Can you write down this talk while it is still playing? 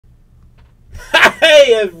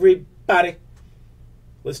Hey, everybody.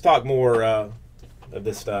 Let's talk more of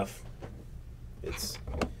this stuff. It's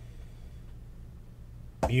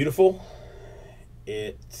beautiful.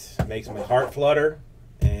 It makes my heart flutter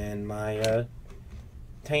and my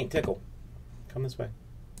taint tickle. Come this way.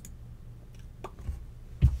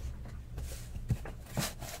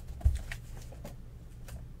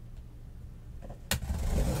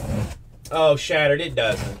 Oh, shattered. It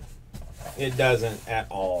doesn't. It doesn't at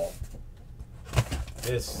all.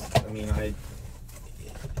 This,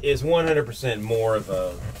 is 100% more of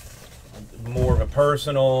a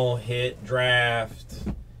personal hit draft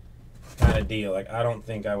kind of deal. Like, I don't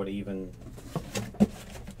think I would even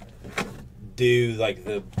do like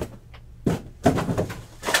the.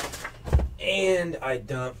 And I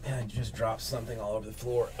just dropped something all over the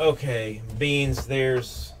floor. Okay, beans.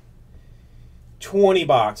 There's 20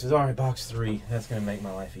 boxes. All right, box 3. That's gonna make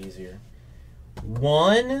my life easier.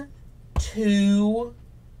 1, 2.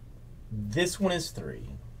 This one is 3.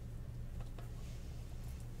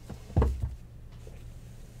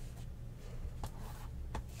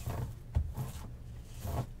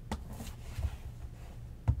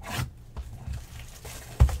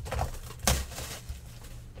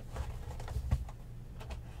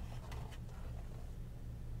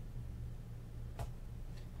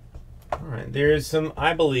 Alright, there's some,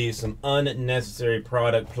 I believe, some unnecessary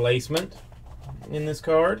product placement in this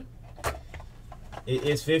card. It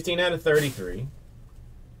is 15 out of 33.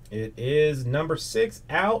 It is number 6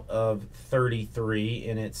 out of 33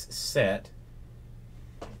 in its set.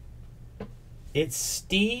 It's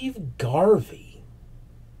Steve Garvey.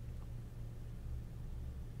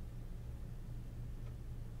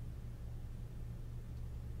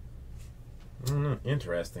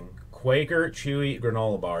 Interesting. Quaker Chewy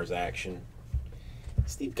granola bars action.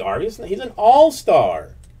 Steve Garvey, he's an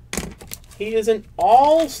all-star. He is an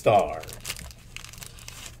all-star.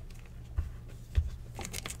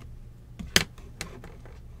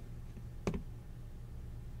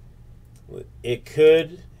 It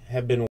could have been